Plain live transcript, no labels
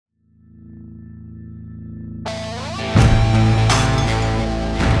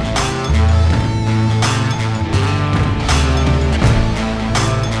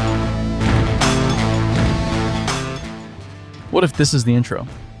What if this is the intro?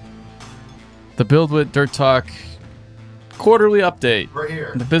 The BuildWitt Dirt Talk quarterly update. We're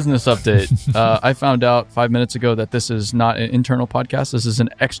here. The business update. I found out 5 minutes ago that this is not an internal podcast. This is an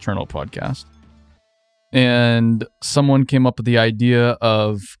external podcast. And someone came up with the idea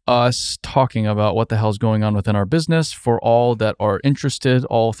of us talking about what the hell's going on within our business for all that are interested,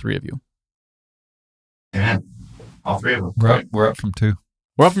 all three of you. Yeah. All three of them. We're up from 2.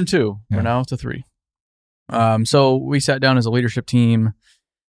 We're up from 2. Yeah. We're now up to 3. So we sat down as a leadership team.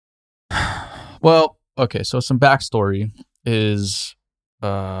 Well, okay. So some backstory is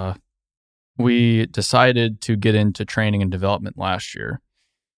we decided to get into training and development last year.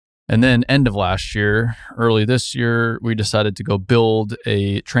 And then end of last year, early this year, we decided to go build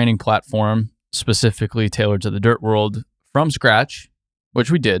a training platform specifically tailored to the dirt world from scratch, which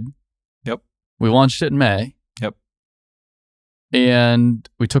we did. Yep. We launched it in May. Yep. And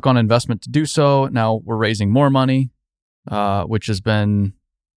we took on investment to do so. Now we're raising more money, which has been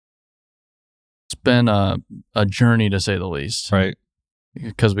a journey to say the least. Right.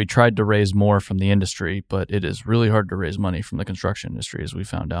 Because we tried to raise more from the industry, but it is really hard to raise money from the construction industry, as we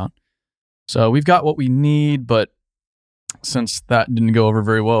found out. So we've got what we need, but since that didn't go over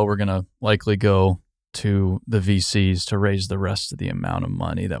very well, we're going to likely go to the VCs to raise the rest of the amount of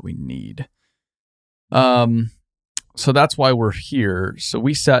money that we need. So that's why we're here. So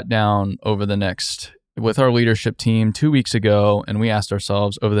we sat down with our leadership team 2 weeks ago, and we asked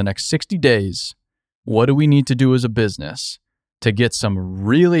ourselves, over the next 60 days, what do we need to do as a business to get some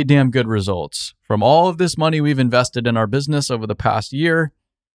really damn good results from all of this money we've invested in our business over the past year,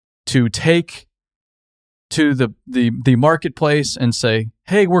 to take to the marketplace and say,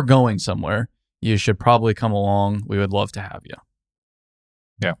 hey, we're going somewhere. You should probably come along. We would love to have you.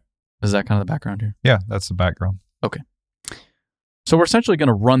 Yeah. Is that kind of the background here? Yeah, that's the background. Okay. So we're essentially going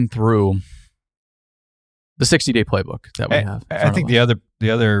to run through the 60-day playbook that we have. I think the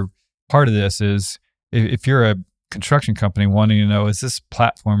other part of this is, if you're a construction company wanting to know, is this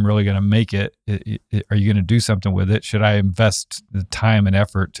platform really going to make it? Are you going to do something with it? Should I invest the time and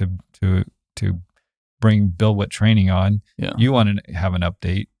effort to bring BuildWitt training on? Yeah. You want to have an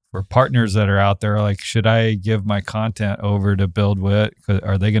update. For partners that are out there, like, should I give my content over to BuildWitt?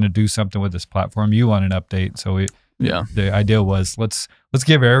 Are they going to do something with this platform? You want an update. So the idea was, let's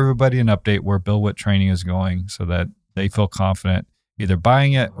give everybody an update where BuildWitt training is going, so that they feel confident either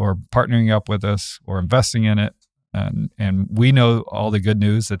buying it or partnering up with us or investing in it. And we know all the good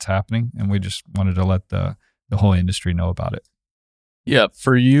news that's happening, and we just wanted to let the whole industry know about it. Yeah,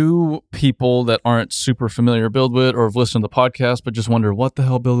 for you people that aren't super familiar with BuildWitt or have listened to the podcast but just wonder what the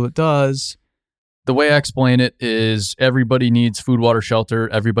hell BuildWitt does, the way I explain it is everybody needs food, water, shelter.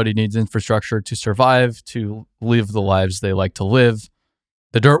 Everybody needs infrastructure to survive, to live the lives they like to live.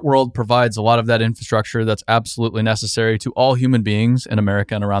 The dirt world provides a lot of that infrastructure that's absolutely necessary to all human beings in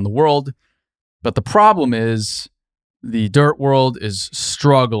America and around the world. But the problem is the dirt world is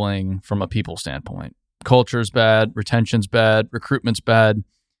struggling from a people standpoint. Culture's bad, retention's bad, recruitment's bad.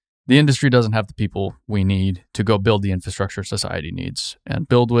 The industry doesn't have the people we need to go build the infrastructure society needs. And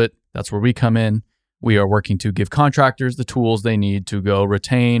BuildWitt, that's where we come in. We are working to give contractors the tools they need to go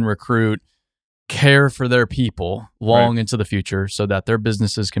retain, recruit, care for their people long into the future, so that their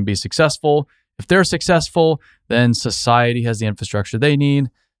businesses can be successful. If they're successful, then society has the infrastructure they need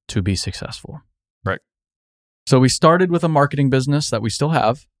to be successful. Right. So we started with a marketing business that we still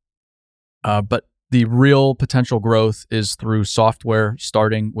have, but the real potential growth is through software,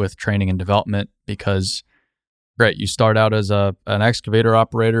 starting with training and development, because, great, you start out as an excavator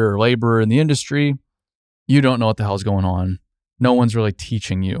operator or laborer in the industry. You don't know what the hell's going on. No one's really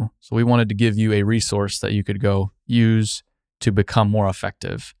teaching you. So we wanted to give you a resource that you could go use to become more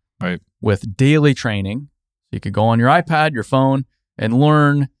effective. Right. With daily training. You could go on your iPad, your phone, and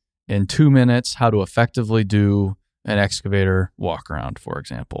learn in 2 minutes how to effectively do an excavator walk around, for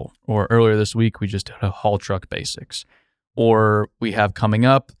example. Or earlier this week, we just did a haul truck basics. Or we have coming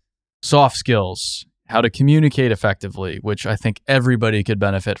up soft skills, how to communicate effectively, which I think everybody could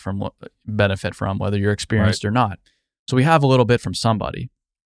benefit from, whether you're experienced or not. So we have a little bit from somebody.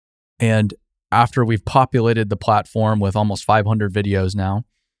 And after we've populated the platform with almost 500 videos now,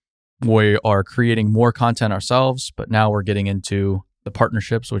 we are creating more content ourselves, but now we're getting into the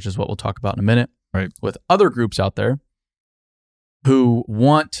partnerships, which is what we'll talk about in a minute. Right. With other groups out there who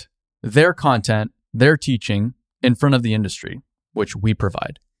want their content, their teaching in front of the industry, which we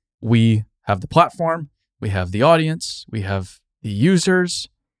provide. We have the platform, we have the audience, we have the users,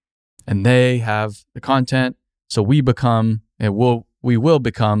 and they have the content. So we will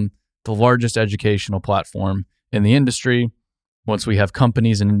become the largest educational platform in the industry. Once we have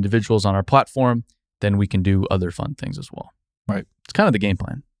companies and individuals on our platform, then we can do other fun things as well. Right. It's kind of the game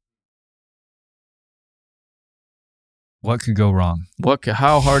plan. What could go wrong?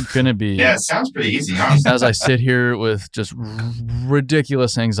 How hard can it be? Yeah, it sounds pretty easy, honestly. As I sit here with just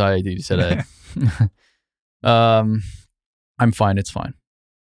ridiculous anxiety today. I'm fine. It's fine.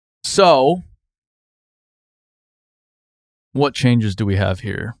 So, what changes do we have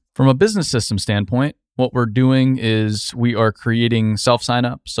here? From a business system standpoint, what we're doing is we are creating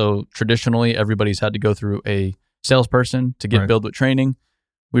self-sign-up. So traditionally, everybody's had to go through a salesperson to get BuildWitt training.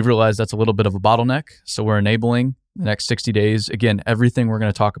 We've realized that's a little bit of a bottleneck. So we're enabling the next 60 days. Again, everything we're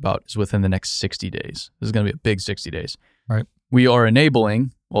going to talk about is within the next 60 days. This is going to be a big 60 days. Right. We are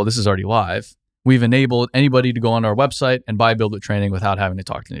enabling, well, this is already live. We've enabled anybody to go on our website and buy BuildWitt training without having to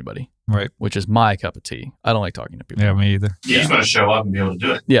talk to anybody. Right. Which is my cup of tea. I don't like talking to people. Yeah, me either. You just want to show up and be able to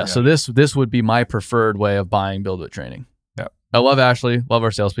do it. Yeah. So this would be my preferred way of buying BuildWitt training. Yeah. I love Ashley, love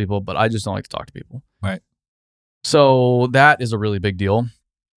our salespeople, but I just don't like to talk to people. Right. So that is a really big deal.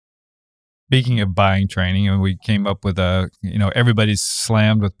 Speaking of buying training, and we came up with everybody's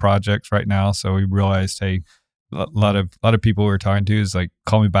slammed with projects right now. So we realized, hey, a lot of people we were talking to is like,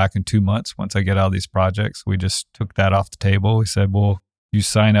 call me back in 2 months once I get out of these projects. We just took that off the table. We said, well, you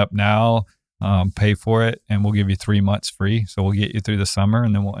sign up now, pay for it, and we'll give you 3 months free. So we'll get you through the summer,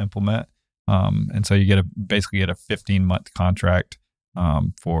 and then we'll implement. And so you basically get a 15-month contract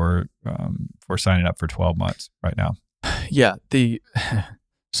for signing up for 12 months right now. Yeah.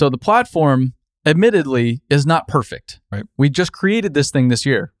 So the platform, admittedly, is not perfect. Right. We just created this thing this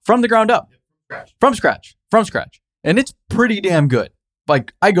year from the ground up, from scratch, and it's pretty damn good.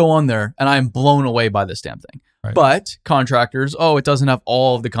 Like, I go on there and I'm blown away by this damn thing. Right. But contractors, it doesn't have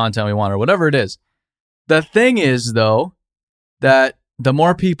all of the content we want or whatever it is. The thing is, though, that the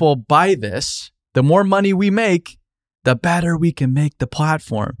more people buy this, the more money we make, the better we can make the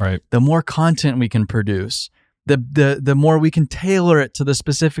platform. Right. The more content we can produce, the more we can tailor it to the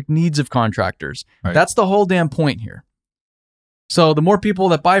specific needs of contractors. Right. That's the whole damn point here. So the more people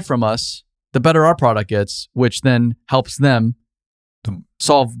that buy from us, the better our product gets, which then helps them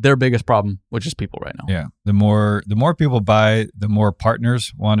solve their biggest problem, which is people right now. Yeah. The more people buy, the more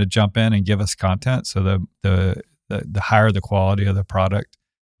partners want to jump in and give us content. So the higher the quality of the product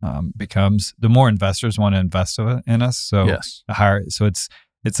becomes, the more investors want to invest in us. So yes. the higher. So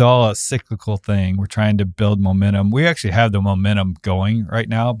it's all a cyclical thing. We're trying to build momentum. We actually have the momentum going right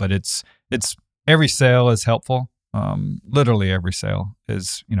now, but it's every sale is helpful. Literally every sale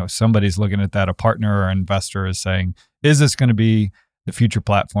is, somebody's looking at that. A partner or investor is saying, is this going to be the future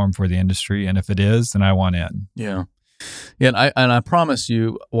platform for the industry? And if it is, then I want in. Yeah. Yeah. And I promise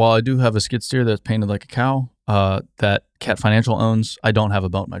you, while I do have a skid steer that's painted like a cow, that Cat Financial owns, I don't have a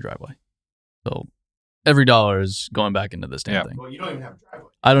boat in my driveway. So every dollar is going back into this damn thing. Well, you don't even have a driveway.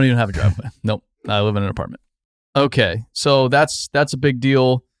 I don't even have a driveway. Nope. I live in an apartment. Okay. So that's a big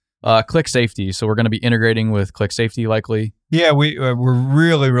deal. ClickSafety. So we're going to be integrating with ClickSafety likely. Yeah, we're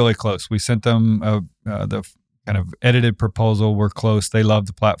really, really close. We sent them the kind of edited proposal. We're close. They love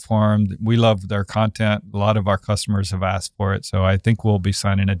the platform. We love their content. A lot of our customers have asked for it. So I think we'll be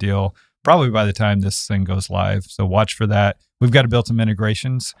signing a deal probably by the time this thing goes live. So watch for that. We've got to build some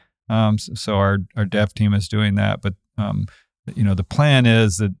integrations. So our dev team is doing that. But, the plan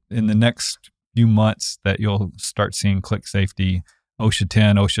is that in the next few months that you'll start seeing ClickSafety, OSHA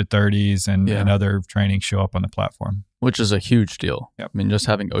 10, OSHA 30s, and other training show up on the platform. Which is a huge deal. Yep. I mean, just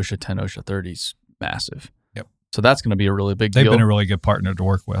having OSHA 10, OSHA 30s, massive. Yep. So that's going to be a really big deal. They've been a really good partner to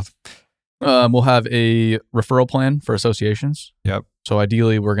work with. We'll have a referral plan for associations. Yep. So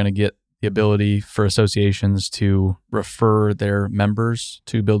ideally, we're going to get the ability for associations to refer their members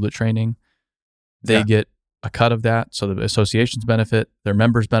to BuildWitt training. They get a cut of that. So the associations benefit, their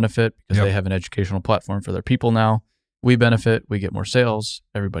members benefit because they have an educational platform for their people now. We benefit, we get more sales,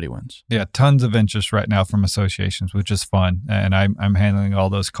 everybody wins. Yeah, tons of interest right now from associations, which is fun. And I'm handling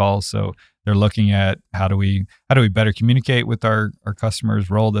all those calls. So they're looking at how do we better communicate with our customers,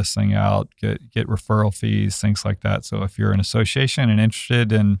 roll this thing out, get referral fees, things like that. So if you're an association and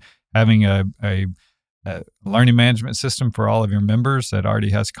interested in having a learning management system for all of your members that already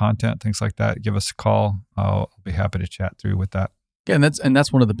has content, things like that, give us a call. I'll be happy to chat through with that. Yeah, and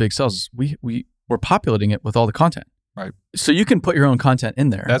that's one of the big sells. We're populating it with all the content. Right. So you can put your own content in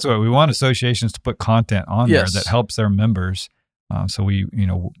there. That's what we want associations to put content on there that helps their members. So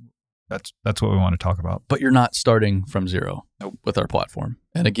that's what we want to talk about. But you're not starting from zero with our platform.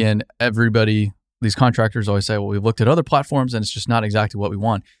 And again, these contractors always say, well, we've looked at other platforms and it's just not exactly what we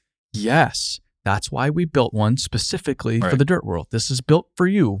want. Yes. That's why we built one specifically for the dirt world. This is built for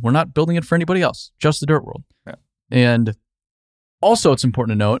you. We're not building it for anybody else, just the dirt world. Yeah. And also it's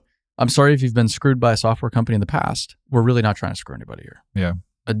important to note, I'm sorry if you've been screwed by a software company in the past. We're really not trying to screw anybody here. Yeah.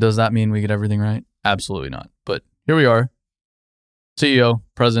 Does that mean we get everything right? Absolutely not. But here we are, CEO,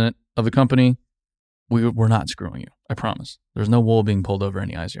 president of the company. We're not screwing you. I promise. There's no wool being pulled over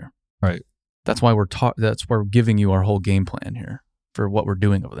any eyes here. Right. That's why we're giving you our whole game plan here for what we're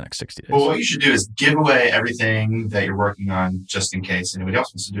doing over the next 60 days. Well, what you should do is give away everything that you're working on just in case anybody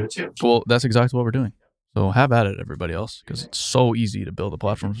else wants to do it too. Well, that's exactly what we're doing. So have at it, everybody else, because it's so easy to build a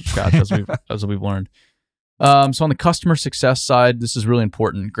platform from scratch as we've learned. So on the customer success side, this is really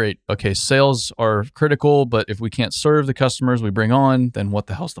important. Great. Okay, sales are critical, but if we can't serve the customers we bring on, then what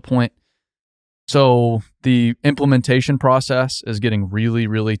the hell's the point? So the implementation process is getting really,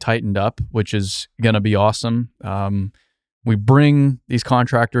 really tightened up, which is going to be awesome. We bring these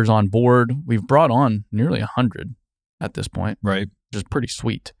contractors on board. We've brought on nearly 100 at this point, right? Which is pretty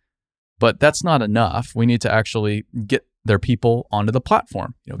sweet. But that's not enough. We need to actually get their people onto the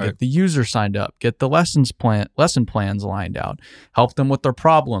platform. Get the user signed up, get the lesson plans lined out, help them with their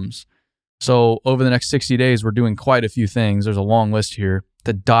problems. So over the next 60 days, we're doing quite a few things. There's a long list here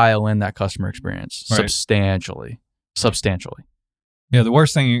to dial in that customer experience substantially. Yeah, the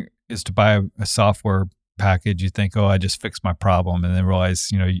worst thing is to buy a software package. You think, oh, I just fixed my problem, and then realize,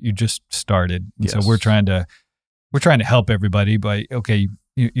 you just started. And so we're trying to help everybody by, okay,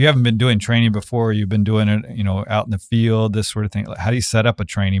 you haven't been doing training before. You've been doing it, out in the field, this sort of thing. How do you set up a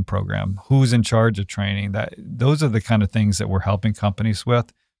training program? Who's in charge of training? Those are the kind of things that we're helping companies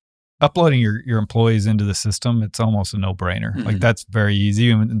with. Uploading your employees into the system, it's almost a no-brainer. Mm-hmm. Like that's very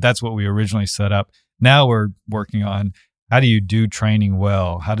easy. And that's what we originally set up. Now we're working on how do you do training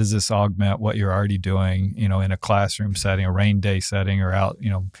well? How does this augment what you're already doing, in a classroom setting, a rain day setting, or out,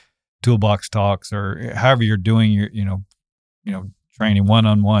 toolbox talks, or however you're doing your, training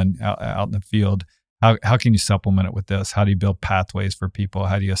one-on-one out in the field. How can you supplement it with this? How do you build pathways for people?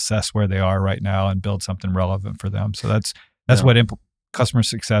 How do you assess where they are right now and build something relevant for them? So that's what customer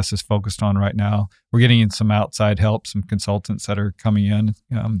success is focused on right now. We're getting in some outside help, some consultants that are coming in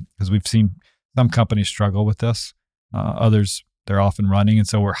because we've seen some companies struggle with this. Others, they're off and running. And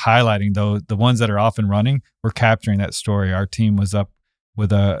so we're highlighting the ones that are off and running. We're capturing that story. Our team was up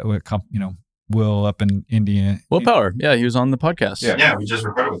with Will up in India. Will Power. Yeah, he was on the podcast. Yeah, we just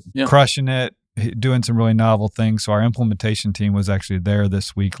recorded with him. Yeah. Crushing it, doing some really novel things. So our implementation team was actually there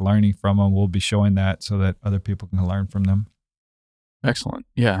this week learning from them. We'll be showing that so that other people can learn from them. Excellent.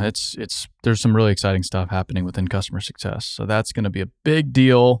 Yeah, there's some really exciting stuff happening within customer success. So that's going to be a big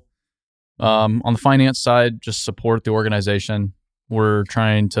deal. On the finance side, just support the organization. We're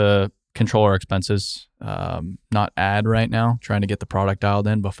trying to control our expenses, not add right now, trying to get the product dialed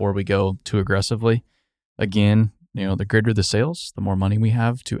in before we go too aggressively. Again, the greater the sales, the more money we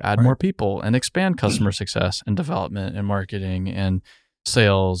have to add more people and expand customer success and development and marketing and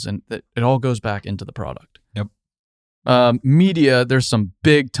sales. And it all goes back into the product. Yep. Media, there's some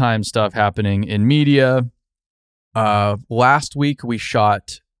big time stuff happening in media. Last week we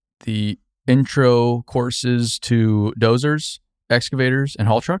shot the intro courses to dozers, excavators, and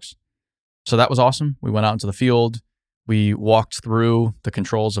haul trucks. So that was awesome. We went out into the field. We walked through the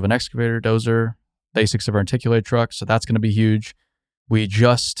controls of an excavator, dozer, basics of our articulated truck. So that's going to be huge. We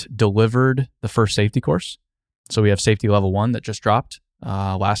just delivered the first safety course. So we have safety level 1 that just dropped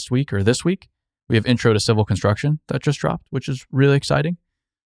last week or this week. We have intro to civil construction that just dropped, which is really exciting.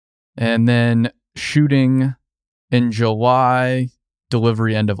 And then shooting in July,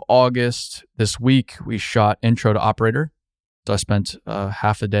 delivery end of August. This week, we shot intro to operator. So I spent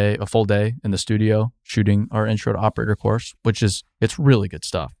a full day in the studio shooting our intro to operator course, it's really good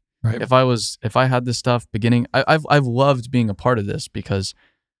stuff. Right. If I had this stuff beginning, I've loved being a part of this because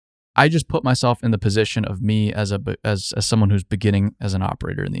I just put myself in the position of me as someone who's beginning as an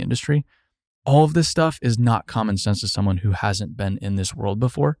operator in the industry. All of this stuff is not common sense to someone who hasn't been in this world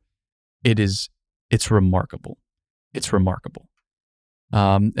before. It's remarkable. It's remarkable.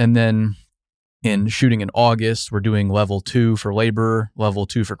 And then in shooting in August, we're doing level 2 for labor, level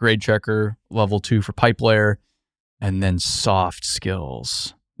 2 for grade checker, level 2 for pipe layer, and then soft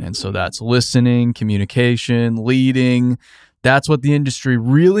skills. And so that's listening, communication, leading. That's what the industry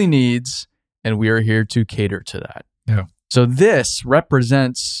really needs. And we are here to cater to that. Yeah. So this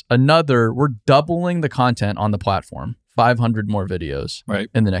represents we're doubling the content on the platform, 500 more videos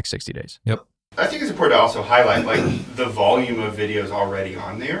in the next 60 days. Yep. I think it's important to also highlight the volume of videos already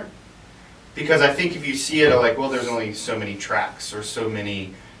on there. Because I think if you see it there's only so many tracks or so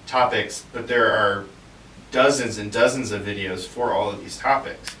many topics, but there are dozens and dozens of videos for all of these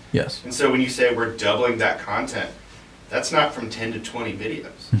topics. Yes. And so when you say we're doubling that content, that's not from 10 to 20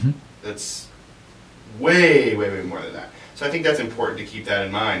 videos. Mm-hmm. That's way, way, way more than that. So I think that's important to keep that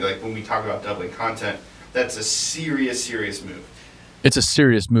in mind. Like when we talk about doubling content, that's a serious move. It's a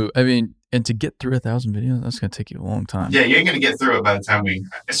serious move. I mean, and to get through 1,000 videos, that's going to take you a long time. Yeah, you ain't going to get through it by the time we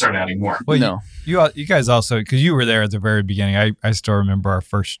start adding more. Well, no. You guys also, because you were there at the very beginning, I still remember our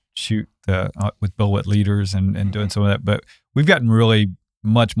first shoot with BuildWitt leaders and doing some of that, but we've gotten really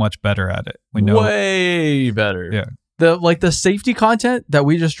much better at it. We know way better. Yeah. The safety content that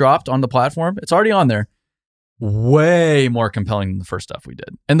we just dropped on the platform, it's already on there. Way more compelling than the first stuff we did.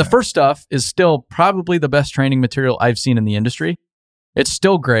 And the first stuff is still probably the best training material I've seen in the industry. It's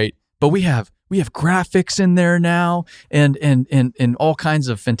still great, but we have graphics in there now and all kinds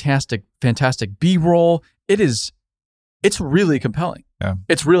of fantastic B-roll. It's really compelling. Yeah.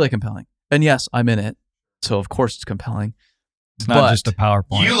 It's really compelling. And yes, I'm in it. So of course it's compelling. It's not just a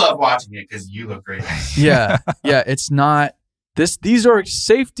PowerPoint. You love watching it because you look great. Yeah. It's not these are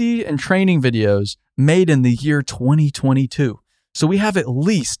safety and training videos made in the year 2022. So we have at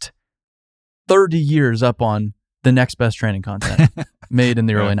least 30 years up on the next best training content made in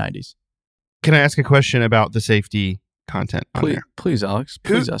the early 90s. Can I ask a question about the safety content on there? Please, Alex.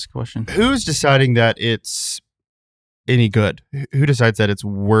 Please ask a question. Who's deciding that it's any good? Who decides that it's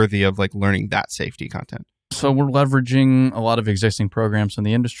worthy of like learning that safety content? So we're leveraging a lot of existing programs in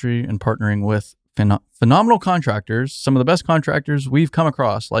the industry and partnering with phenomenal contractors, some of the best contractors we've come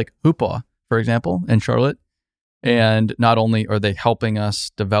across, like Hoopah, for example, in Charlotte. And not only are they helping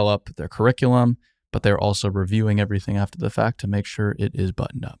us develop their curriculum, but they're also reviewing everything after the fact to make sure it is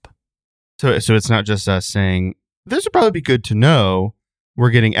buttoned up. So it's not just us saying, this would probably be good to know.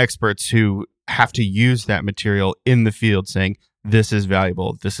 We're getting experts who have to use that material in the field saying, this is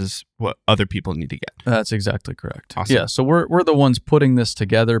valuable. This is what other people need to get. That's exactly correct. Awesome. Yeah. So we're the ones putting this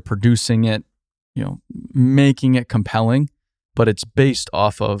together, producing it, making it compelling, but it's based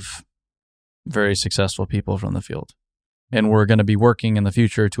off of very successful people from the field. And we're going to be working in the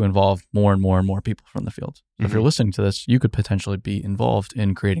future to involve more and more people from the field. So if you're listening to this, you could potentially be involved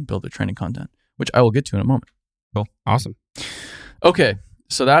in creating BuildWitt training content, which I will get to in a moment. Cool. Awesome. Okay.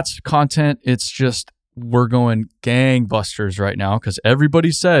 So that's content. It's just, we're going gangbusters right now because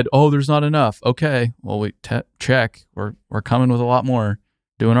everybody said, oh, there's not enough. Okay. Well, we check. We're coming with a lot more,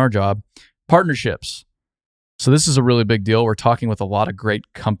 doing our job. Partnerships. So this is a really big deal. We're talking with a lot of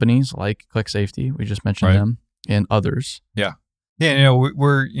great companies like ClickSafety. We just mentioned them. And others. Yeah.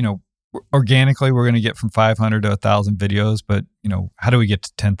 We're organically, we're going to get from 500 to 1,000 videos, but how do we get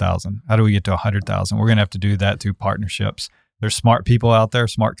to 10,000? How do we get to 100,000? We're going to have to do that through partnerships. There's smart people out there,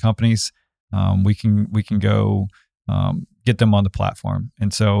 smart companies. We can go get them on the platform.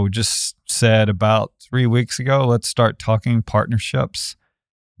 And so just said about 3 weeks ago, let's start talking partnerships.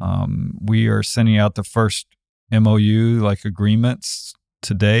 We are sending out the first MOU, like agreements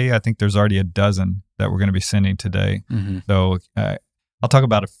today. I think there's already a dozen that we're going to be sending today. Mm-hmm. So I'll talk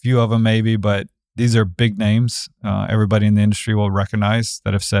about a few of them maybe, but these are big names. Everybody in the industry will recognize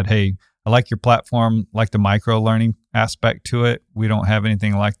that have said, hey, I like your platform, like the micro learning aspect to it. We don't have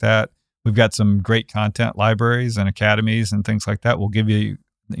anything like that. We've got some great content libraries and academies and things like that. We'll give you,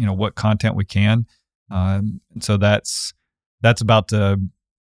 what content we can. So that's about to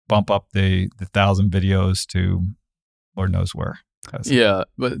bump up the 1,000 videos to Lord knows where. Yeah,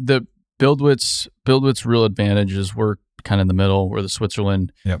 but the BuildWitt's real advantage is we're kind of in the middle. We're the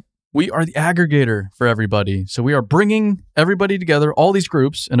Switzerland. Yep. We are the aggregator for everybody. So we are bringing everybody together, all these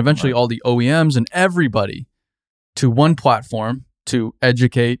groups, and eventually all the OEMs and everybody to one platform to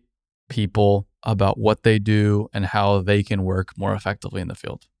educate people about what they do and how they can work more effectively in the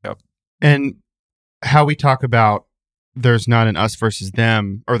field. Yep. And how we talk about there's not an us versus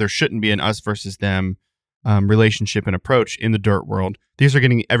them, or there shouldn't be an us versus them relationship and approach in the dirt world. These are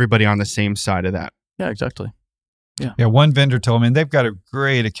getting everybody on the same side of that. Yeah, exactly. Yeah. One vendor told me, and they've got a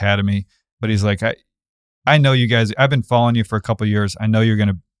great academy, but he's like, I know you guys, I've been following you for a couple of years. I know you're going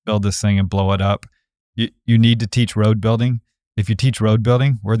to build this thing and blow it up. You need to teach road building. If you teach road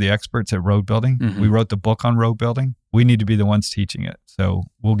building, we're the experts at road building. Mm-hmm. We wrote the book on road building. We need to be the ones teaching it. So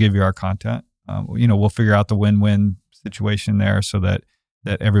we'll give you our content. We'll figure out the win-win situation there so that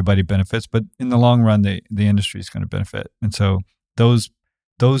everybody benefits. But in the long run, the industry is going to benefit. And so those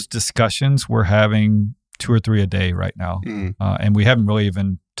discussions we're having 2 or 3 a day right now. Mm. And we haven't really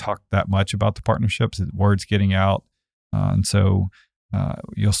even talked that much about the partnerships. Word's getting out. And so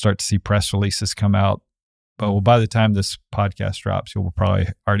you'll start to see press releases come out. But by the time this podcast drops, you'll probably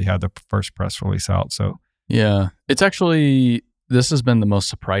already have the first press release out. So yeah, it's actually, this has been the most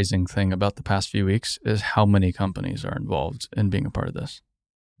surprising thing about the past few weeks is how many companies are involved in being a part of this.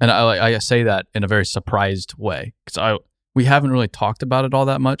 And I say that in a very surprised way because we haven't really talked about it all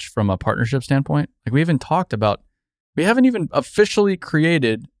that much from a partnership standpoint. Like we haven't talked about We haven't even officially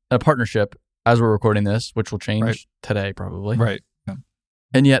created a partnership as we're recording this, which will change today probably. Right. Yeah.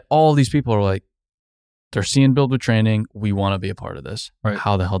 And yet all these people are like, they're seeing Build with Training. We want to be a part of this. Right.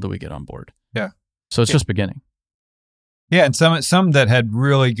 How the hell do we get on board? Yeah. So it's just beginning. Yeah. And some that had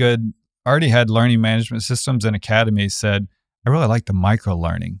really good, already had learning management systems and academies said, I really like the micro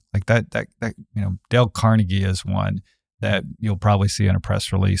learning. Like that, Dale Carnegie is one that you'll probably see in a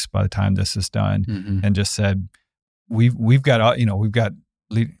press release by the time this is done, and just said, we've got, we've got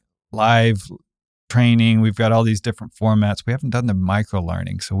live training. We've got all these different formats. We haven't done the micro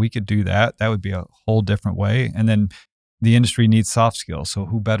learning. So we could do that. That would be a whole different way. And then the industry needs soft skills. So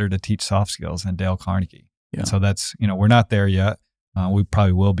who better to teach soft skills than Dale Carnegie? Yeah. And so that's, we're not there yet. We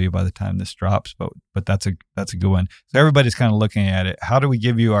probably will be by the time this drops, but that's a good one. So everybody's kind of looking at it. How do we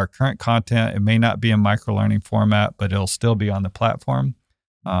give you our current content? It may not be in micro learning format, but it'll still be on the platform.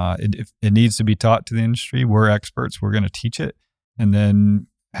 It needs to be taught to the industry. We're experts. We're going to teach it, and then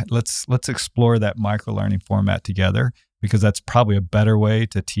let's explore that micro learning format together, because that's probably a better way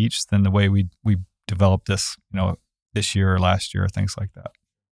to teach than the way we developed this, this year or last year, or things like that.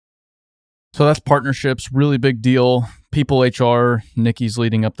 So that's partnerships, really big deal. People HR, Nikki's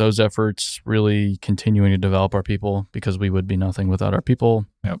leading up those efforts, really continuing to develop our people, because we would be nothing without our people.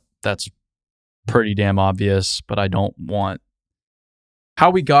 Yep. That's pretty damn obvious, but I don't want... How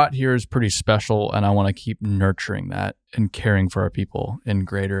we got here is pretty special, and I want to keep nurturing that and caring for our people in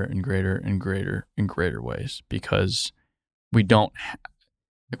greater and greater and greater and greater ways, because we don't...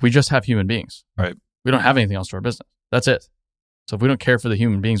 we just have human beings. Right. We don't have anything else to our business. That's it. So if we don't care for the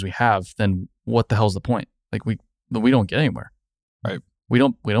human beings we have, then what the hell's the point? Like we don't get anywhere. Right. We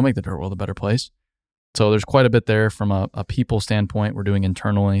don't make the dirt world a better place. So there's quite a bit there from a people standpoint we're doing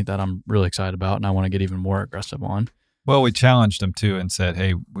internally that I'm really excited about, and I want to get even more aggressive on. Well, we challenged them too and said,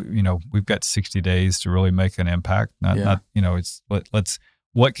 hey, we've got 60 days to really make an impact.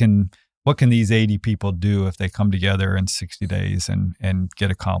 What can these 80 people do if they come together in 60 days and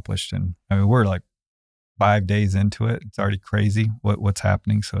get accomplished? And I mean, we're like 5 days into it. It's already crazy what's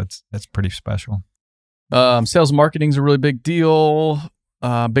happening. So it's pretty special. Sales and marketing is a really big deal.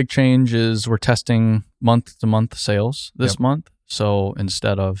 Big change is we're testing month-to-month sales this month. So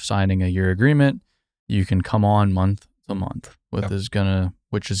instead of signing a year agreement, you can come on month-to-month, which is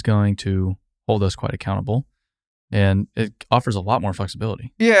going to hold us quite accountable. And it offers a lot more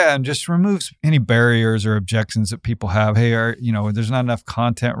flexibility. Yeah, and just removes any barriers or objections that people have. Hey, there's not enough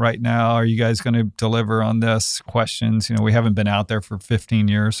content right now. Are you guys going to deliver on this? Questions. We haven't been out there for 15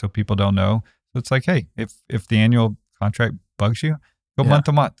 years, so people don't know. So it's like, hey, if the annual contract bugs you, go month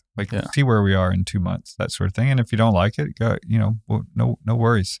to month. See where we are in 2 months, that sort of thing. And if you don't like it, go. No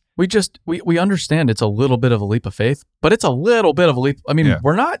worries. We understand it's a little bit of a leap of faith, but it's a little bit of a leap. I mean,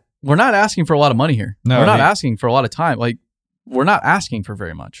 We're not asking for a lot of money here. No, we're not asking for a lot of time. Like, we're not asking for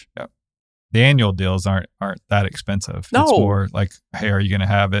very much. Yeah. The annual deals aren't that expensive. No. It's more like, hey, are you going to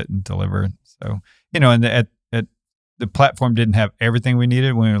have it and deliver? So, and the platform didn't have everything we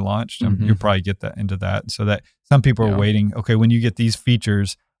needed when we launched. You'll probably get into that. So that some people are waiting. Okay, when you get these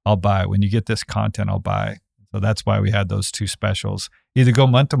features, I'll buy. When you get this content, I'll buy. So that's why we had those two specials. Either go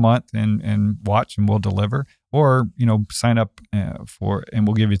month to month and watch, and we'll deliver, or sign up and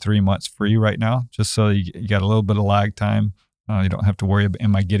we'll give you 3 months free right now, just so you got a little bit of lag time. You don't have to worry about,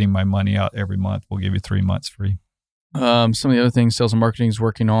 am I getting my money out every month? We'll give you 3 months free. Some of the other things sales and marketing is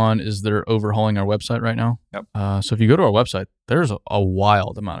working on is they're overhauling our website right now. Yep. So if you go to our website, there's a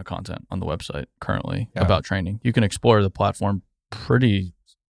wild amount of content on the website currently about training. You can explore the platform pretty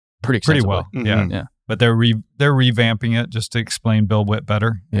extensively. Well. Yeah. But they're revamping it just to explain BuildWitt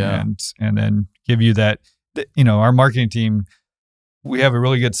better. Yeah. And then give you that, our marketing team, we have a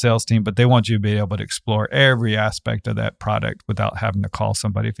really good sales team, but they want you to be able to explore every aspect of that product without having to call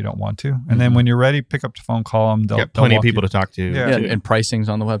somebody if you don't want to. And then when you're ready, pick up the phone, call them. They'll plenty of people to talk to. Yeah. And pricing's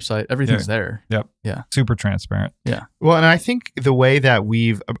on the website. Everything's there. Yep. Yeah. Super transparent. Yeah. Well, and I think the way that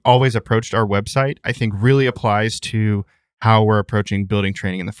we've always approached our website, I think really applies to how we're approaching building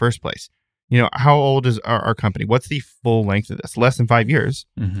training in the first place. How old is our company? What's the full length of this? Less than 5 years.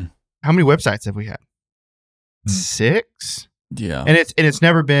 Mm-hmm. How many websites have we had? 6? Yeah. And it's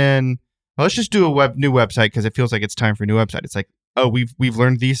never been, well, let's just do a new website because it feels like it's time for a new website. It's like, oh, we've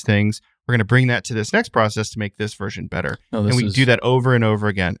learned these things. We're going to bring that to this next process to make this version better. And we do that over and over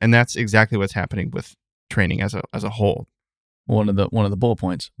again. And that's exactly what's happening with training as a whole. One of the bullet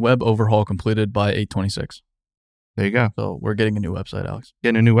points, web overhaul completed by 8/26. There you go. So we're getting a new website, Alex.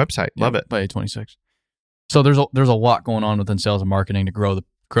 Getting a new website. Love it. By 8/26. So there's a lot going on within sales and marketing to grow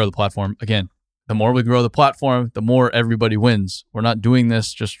the platform. Again, the more we grow the platform, the more everybody wins. We're not doing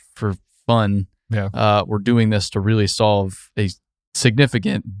this just for fun. Yeah. We're doing this to really solve the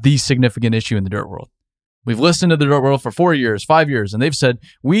significant issue in the dirt world. We've listened to the dirt world for 4 years, 5 years, and they've said,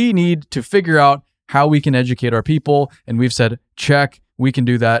 we need to figure out how we can educate our people. And we've said, check, we can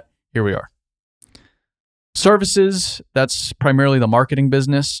do that. Here we are. Services, that's primarily the marketing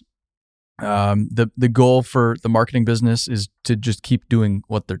business. The goal for the marketing business is to just keep doing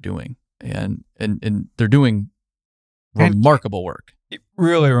what they're doing. And they're doing remarkable work.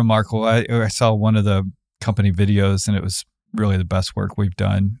 Really remarkable. I saw one of the company videos, and it was really the best work we've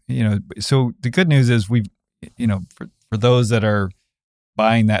done. So the good news is we've, for those that are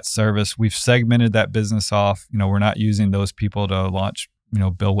buying that service, we've segmented that business off. We're not using those people to launch,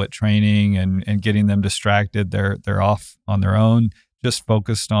 BuildWitt training and getting them distracted. They're off on their own, just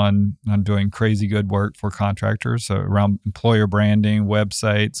focused on doing crazy good work for contractors around employer branding,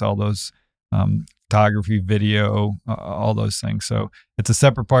 websites, all those, photography, video, all those things. So it's a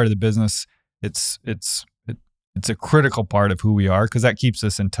separate part of the business. It's a critical part of who we are, because that keeps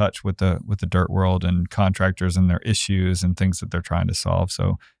us in touch with the dirt world and contractors and their issues and things that they're trying to solve.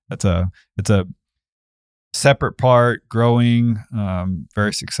 So it's a separate part, growing,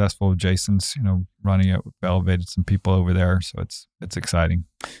 very successful. Jason's running it. We've elevated some people over there, so it's exciting.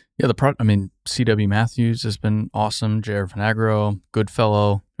 Yeah, CW Matthews has been awesome. Jared Vinagro,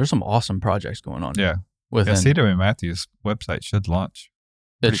 Goodfellow. There's some awesome projects going on. Yeah, CW Matthews website should launch.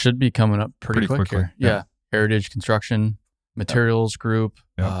 It should be coming up pretty quick quickly. Here. Yeah. Heritage Construction Materials Group.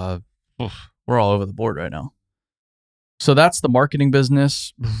 Yep. We're all over the board right now. So that's the marketing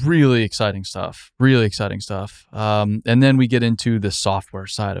business. Really exciting stuff. And then we get into the software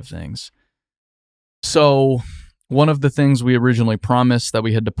side of things. So one of the things we originally promised that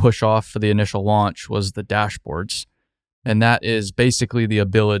we had to push off for the initial launch was the dashboards. And that is basically the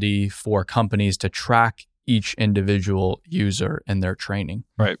ability for companies to track each individual user and their training.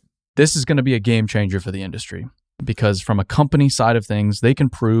 Right. This is going to be a game changer for the industry, because from a company side of things, they can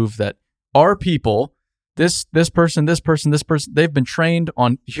prove that our people, this person, they've been trained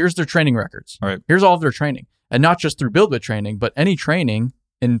on, here's their training records. Right. Here's all of their training. And not just through BuildWitt training, but any training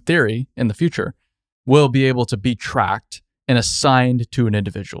in theory in the future will be able to be tracked and assigned to an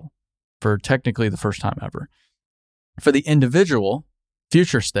individual for technically the first time ever. For the individual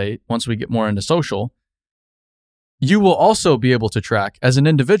future state, once we get more into social, you will also be able to track as an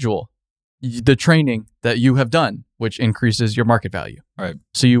individual the training that you have done, which increases your market value. Right.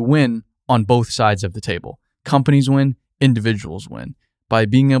 So you win on both sides of the table. Companies win, individuals win by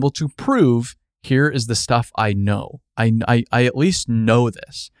being able to prove, here is the stuff I know. I at least know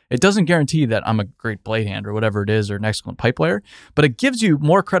this. It doesn't guarantee that I'm a great blade hand or whatever it is, or an excellent pipe layer, but it gives you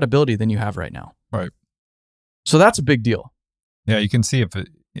more credibility than you have right now. Right. So that's a big deal. Yeah, you can see if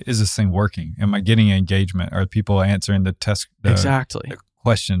is this thing working? Am I getting engagement? Are people answering the test? Exactly. The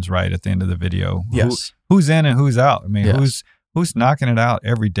questions right at the end of the video. Yes. Who's in and who's out? I mean, yes. who's knocking it out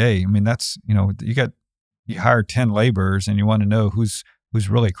every day? I mean, that's, you hire 10 laborers and you want to know who's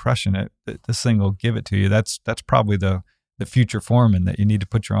really crushing it. This thing will give it to you. That's probably the future foreman that you need to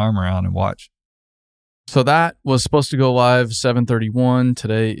put your arm around and watch. So that was supposed to go live 7/31.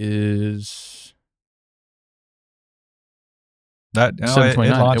 Today is that it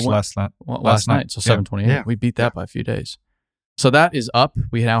launched last night. So 7/28. Yeah. We beat that by a few days. So that is up.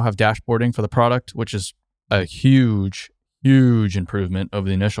 We now have dashboarding for the product, which is a huge improvement over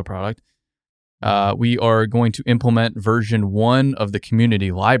the initial product. We are going to implement version 1 of the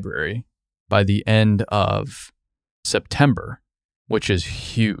community library by the end of September, which is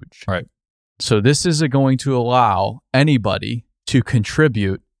huge. Right. So this is going to allow anybody to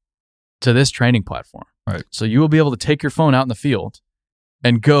contribute to this training platform. Right. So you will be able to take your phone out in the field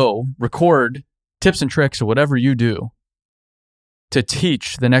and go record tips and tricks or whatever you do to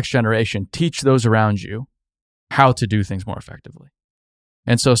teach the next generation, teach those around you how to do things more effectively.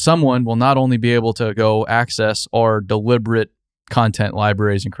 And so someone will not only be able to go access our deliberate content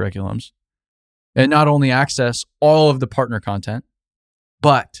libraries and curriculums, and not only access all of the partner content,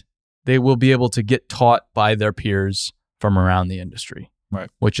 but they will be able to get taught by their peers from around the industry. Right.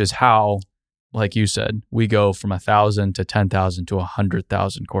 Which is how, like you said, we go from 1,000 to 10,000 to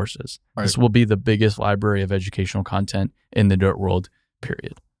 100,000 courses. Right. This will be the biggest library of educational content in the dirt world,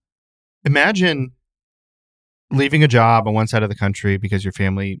 period. Imagine leaving a job on one side of the country because your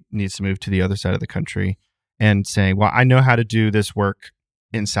family needs to move to the other side of the country and saying, well, I know how to do this work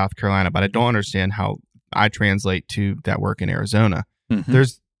in South Carolina, but I don't understand how I translate to that work in Arizona. Mm-hmm.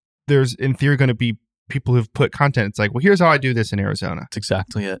 There's in theory going to be people who've put content. It's like, well, here's how I do this in Arizona. That's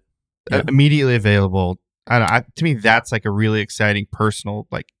exactly it. Yeah. Immediately available. To me, that's like a really exciting personal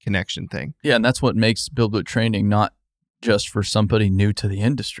connection thing. Yeah, and that's what makes BuildWitt training not just for somebody new to the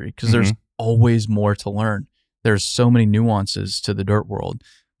industry, because there's always more to learn. There's so many nuances to the dirt world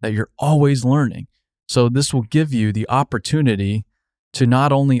that you're always learning. So this will give you the opportunity to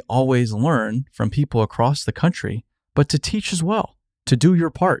not only always learn from people across the country, but to teach as well, to do your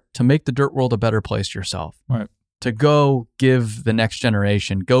part, to make the dirt world a better place yourself. Right. To go give the next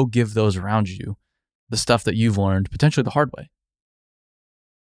generation, go give those around you the stuff that you've learned, potentially the hard way.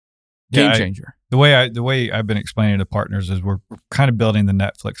 Game changer. The way I've been explaining to partners is we're kind of building the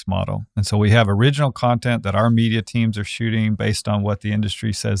Netflix model. And so we have original content that our media teams are shooting based on what the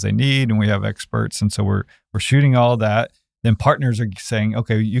industry says they need, and we have experts. And so we're shooting all that. Then partners are saying,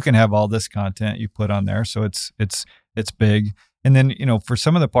 okay, you can have all this content you put on there. So it's big. And then, for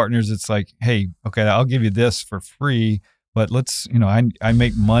some of the partners, it's like, hey, okay, I'll give you this for free, but let's, I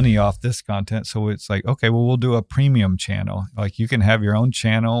make money off this content. So it's like, okay, well, we'll do a premium channel. Like you can have your own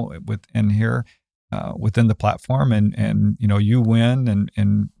channel within here, within the platform, and you win,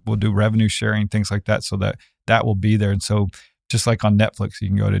 and we'll do revenue sharing, things like that. So that will be there. And so just like on Netflix, you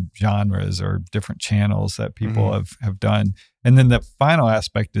can go to genres or different channels that people have done. And then the final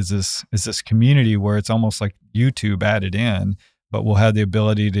aspect is this community where it's almost like YouTube added in, but we'll have the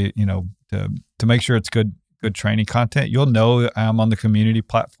ability to make sure it's good training content. You'll know I'm on the community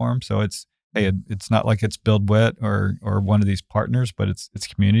platform. So it's not like it's BuildWitt or one of these partners, but it's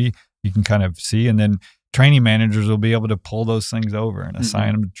community. You can kind of see, and then training managers will be able to pull those things over and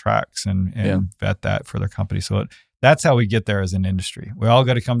assign them to tracks and vet that for their company. So that's how we get there as an industry. We all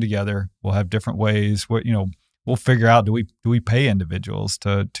got to come together. We'll have different ways. We'll figure out, do we pay individuals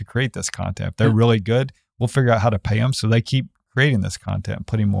to create this content? If they're really good, we'll figure out how to pay them so they keep creating this content and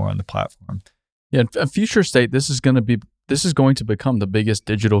putting more on the platform. Yeah, in future state, this is going to become the biggest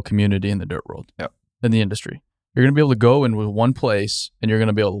digital community in the dirt world, in the industry. You're going to be able to go in with one place, and you're going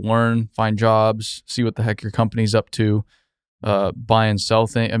to be able to learn, find jobs, see what the heck your company's up to, buy and sell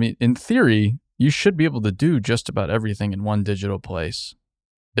things. I mean, in theory, you should be able to do just about everything in one digital place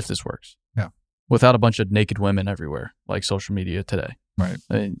if this works. Yeah. Without a bunch of naked women everywhere, like social media today. Right.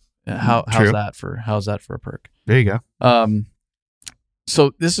 I mean, how's that for a perk? There you go.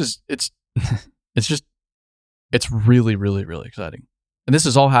 So it's really, really, really exciting. And this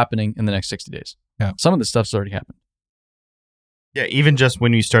is all happening in the next 60 days. Yeah. Some of this stuff's already happened. Yeah, even just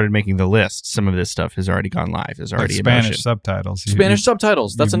when you started making the list, some of this stuff has already gone live. Is already like Spanish subtitles. Spanish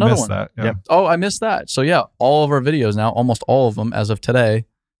subtitles. That's another one. That, yeah. Yep. Oh, I missed that. So yeah, all of our videos now, almost all of them as of today,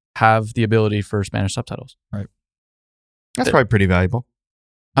 have the ability for Spanish subtitles. Right. That's probably pretty valuable.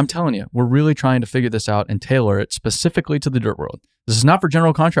 I'm telling you, we're really trying to figure this out and tailor it specifically to the dirt world. This is not for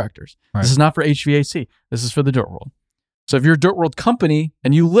general contractors. Right. This is not for HVAC. This is for the dirt world. So if you're a dirt world company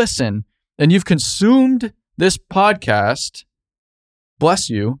and you listen and you've consumed this podcast, bless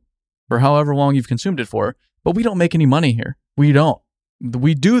you for however long you've consumed it for, but we don't make any money here. We don't.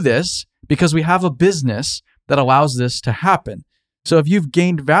 We do this because we have a business that allows this to happen. So if you've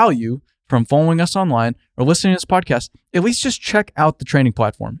gained value from following us online or listening to this podcast, at least just check out the training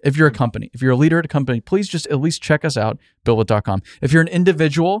platform. If you're a company, if you're a leader at a company, please just at least check us out, BuildWitt.com. If you're an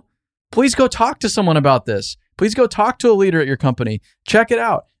individual, please go talk to someone about this. Please go talk to a leader at your company. Check it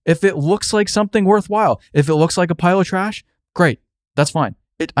out. If it looks like something worthwhile, if it looks like a pile of trash, great. That's fine.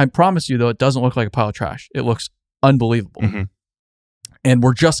 I promise you, though, it doesn't look like a pile of trash. It looks unbelievable. Mm-hmm. And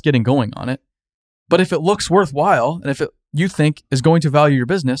we're just getting going on it. But if it looks worthwhile, and if you think is going to value your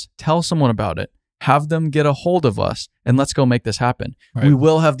business, tell someone about it. Have them get a hold of us, and let's go make this happen. Right. We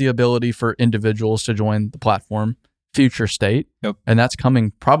will have the ability for individuals to join the platform, future state, and that's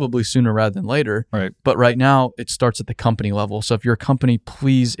coming probably sooner rather than later. Right. But right now, it starts at the company level. So if you're a company,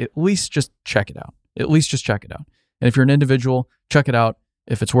 please at least just check it out. At least just check it out. And if you're an individual, check it out.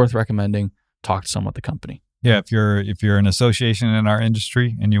 If it's worth recommending, talk to someone at the company. Yeah, if you're an association in our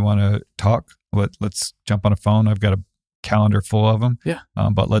industry and you want to talk, let's jump on a phone. I've got a calendar full of them. Yeah.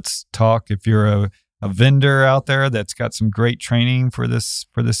 But let's talk. If you're a vendor out there that's got some great training for this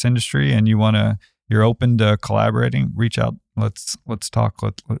industry and you're open to collaborating, reach out. Let's talk.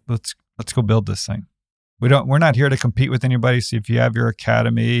 Let's go build this thing. We're not here to compete with anybody. So if you have your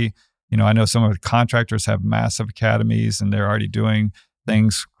academy, I know some of the contractors have massive academies and they're already doing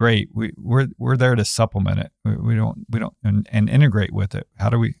things great. We're there to supplement it. We don't and integrate with it. How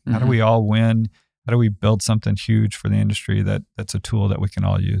do we all win? How do we build something huge for the industry that's a tool that we can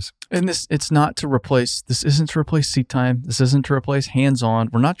all use? And this isn't to replace seat time. This isn't to replace hands-on.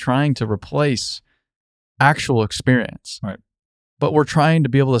 We're not trying to replace actual experience. Right. But we're trying to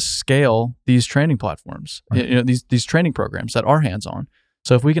be able to scale these training platforms, right. These training programs that are hands-on.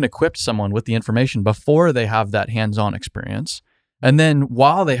 So if we can equip someone with the information before they have that hands-on experience, and then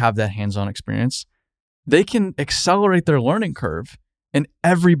while they have that hands-on experience, they can accelerate their learning curve and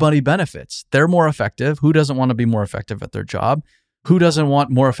everybody benefits. They're more effective. Who doesn't want to be more effective at their job? Who doesn't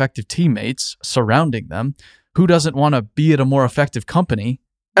want more effective teammates surrounding them? Who doesn't want to be at a more effective company?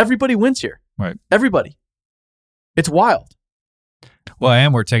 Everybody wins here. Right. Everybody. It's wild. Well,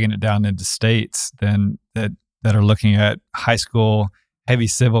 and we're taking it down into states then that are looking at high school heavy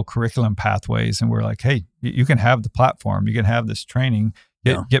civil curriculum pathways, and we're like, hey, you can have the platform, you can have this training,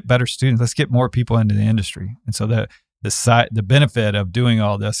 get better students. Let's get more people into the industry. And so the benefit of doing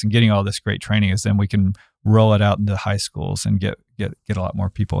all this and getting all this great training is then we can roll it out into high schools and get a lot more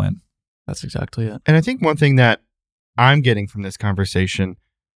people in. That's exactly it. And I think one thing that I'm getting from this conversation,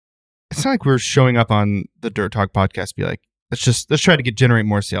 it's not like we're showing up on the Dirt Talk podcast to be like, let's try to generate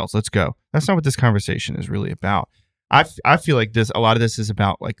more sales. Let's go. That's not what this conversation is really about. I feel like a lot of this is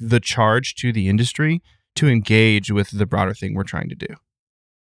about like the charge to the industry to engage with the broader thing we're trying to do.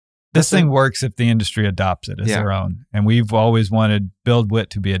 This thing works if the industry adopts it as their own. And we've always wanted BuildWitt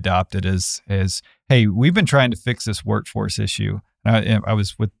to be adopted as hey, we've been trying to fix this workforce issue. And I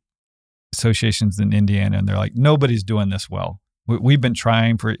was with associations in Indiana, and they're like, nobody's doing this well. We've been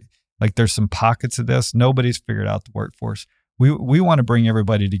trying for, like, there's some pockets of this. Nobody's figured out the workforce. We want to bring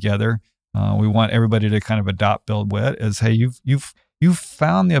everybody together. We want everybody to kind of adopt BuildWitt as, hey, you've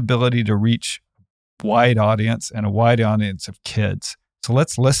found the ability to reach a wide audience and a wide audience of kids. So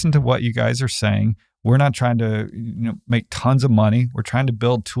let's listen to what you guys are saying. We're not trying to make tons of money. We're trying to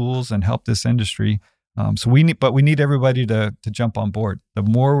build tools and help this industry. So we need everybody to jump on board. The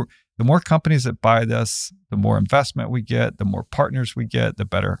more companies that buy this, the more investment we get, the more partners we get, the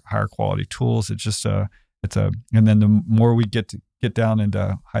better, higher quality tools. It's just and then the more we get down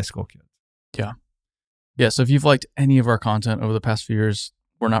into high school kids. Yeah. So if you've liked any of our content over the past few years,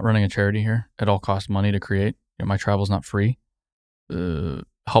 we're not running a charity here. It all costs money to create. My travel's not free.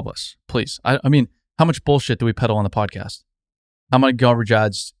 Help us, please. I mean, how much bullshit do we peddle on the podcast? How many garbage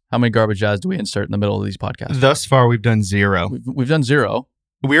ads do we insert in the middle of these podcasts? Thus far, we've done zero. We've done zero.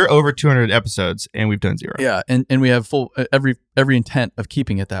 We're over 200 episodes, and we've done zero. Yeah, and we have full every intent of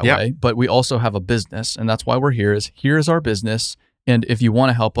keeping it that way. But we also have a business, and that's why we're here. Here's our business, and if you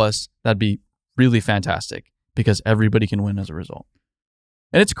want to help us, that'd be really fantastic because everybody can win as a result.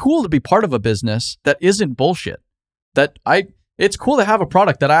 And it's cool to be part of a business that isn't bullshit. It's cool to have a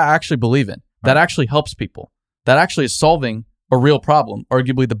product that I actually believe in, that actually helps people, that actually is solving a real problem,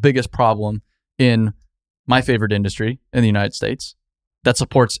 arguably the biggest problem in my favorite industry in the United States, that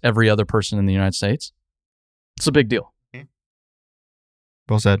supports every other person in the United States. It's a big deal.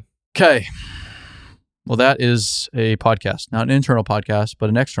 Well said. Okay. Well, that is a podcast, not an internal podcast, but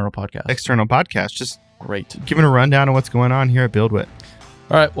an external podcast. External podcast. Just great. Giving a rundown of what's going on here at BuildWitt.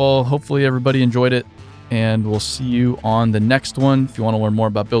 All right. Well, hopefully everybody enjoyed it, and we'll see you on the next one. If you want to learn more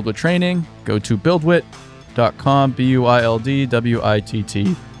about BuildWitt training, go to buildwitt.com,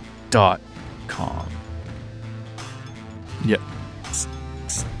 BuildWitt.com. Yep.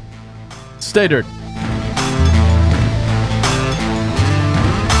 Stay dirty.